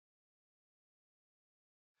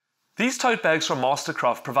These tote bags from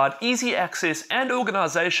Mastercraft provide easy access and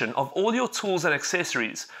organization of all your tools and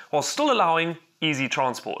accessories, while still allowing easy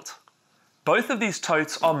transport. Both of these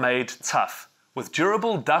totes are made tough, with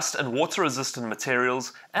durable dust and water resistant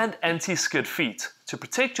materials and anti-skid feet to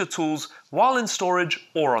protect your tools while in storage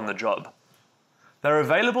or on the job. They're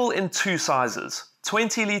available in two sizes,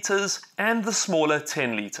 20 litres and the smaller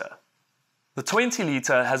 10 litre. The 20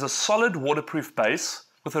 litre has a solid waterproof base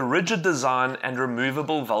with a rigid design and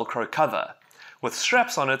removable Velcro cover, with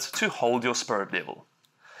straps on it to hold your spirit level.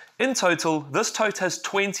 In total, this tote has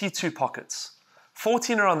 22 pockets,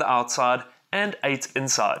 14 around the outside and 8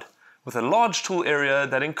 inside, with a large tool area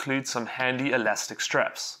that includes some handy elastic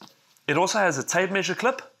straps. It also has a tape measure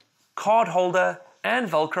clip, card holder and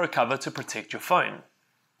Velcro cover to protect your phone.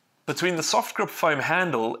 Between the soft grip foam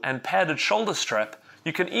handle and padded shoulder strap,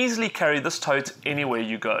 you can easily carry this tote anywhere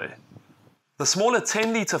you go. The smaller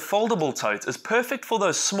 10 litre foldable tote is perfect for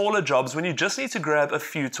those smaller jobs when you just need to grab a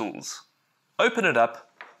few tools. Open it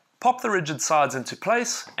up, pop the rigid sides into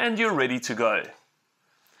place and you're ready to go.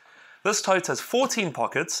 This tote has 14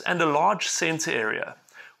 pockets and a large center area,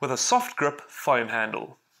 with a soft grip foam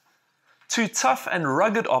handle. Two tough and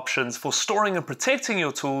rugged options for storing and protecting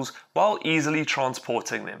your tools while easily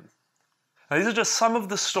transporting them. Now, these are just some of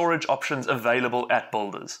the storage options available at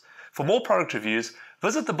Builders. For more product reviews,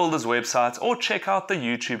 visit the Builders website or check out the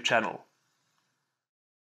YouTube channel.